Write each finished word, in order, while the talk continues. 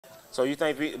So you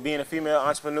think being a female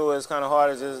entrepreneur is kind of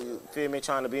hard as just, feel me,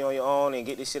 trying to be on your own and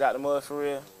get this shit out the mud for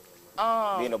real?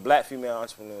 Being a black female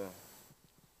entrepreneur.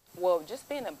 Well, just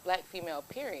being a black female,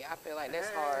 period, I feel like that's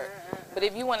hard. But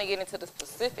if you want to get into the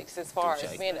specifics as far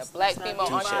as being a black female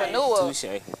entrepreneur,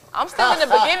 I'm still in the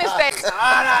beginning stage. It's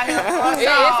hard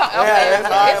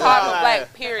for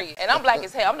black, period. And I'm black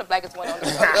as hell. I'm the blackest one on the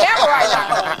camera right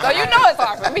now. So you know it's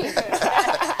hard for me.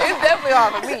 It's definitely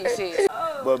hard for me, shit.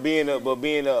 But being a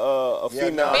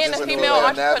female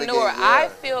entrepreneur, I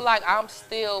feel like I'm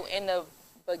still in the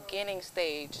beginning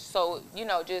stage. So, you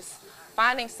know, just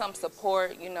finding some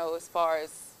support, you know, as far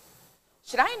as,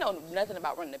 shit, I ain't know nothing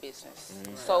about running a business.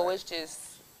 So it's just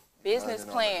business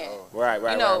plan. Right.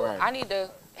 You know, I need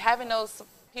to, having those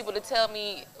people to tell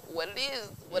me what it is,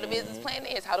 what a business plan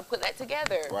is, how to put that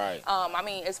together. Right. I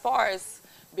mean, as far as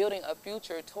building a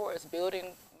future towards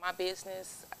building my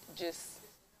business, just,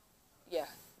 yeah,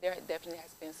 there definitely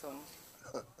has been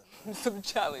some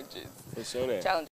challenges. For sure. Challenges.